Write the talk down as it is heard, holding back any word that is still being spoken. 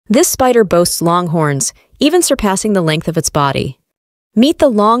This spider boasts long horns, even surpassing the length of its body. Meet the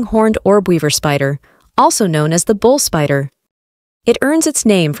long-horned orb-weaver spider, also known as the bull spider. It earns its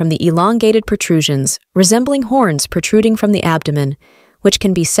name from the elongated protrusions, resembling horns protruding from the abdomen, which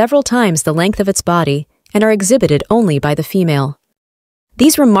can be several times the length of its body and are exhibited only by the female.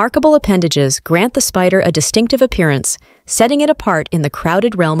 These remarkable appendages grant the spider a distinctive appearance, setting it apart in the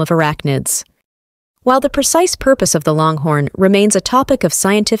crowded realm of arachnids. While the precise purpose of the longhorn remains a topic of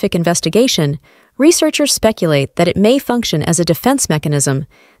scientific investigation, researchers speculate that it may function as a defense mechanism,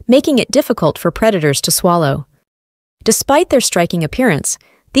 making it difficult for predators to swallow. Despite their striking appearance,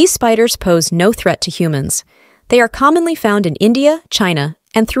 these spiders pose no threat to humans. They are commonly found in India, China,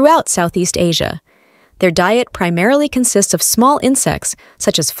 and throughout Southeast Asia. Their diet primarily consists of small insects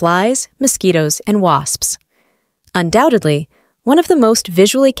such as flies, mosquitoes, and wasps. Undoubtedly, one of the most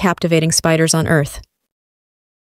visually captivating spiders on Earth.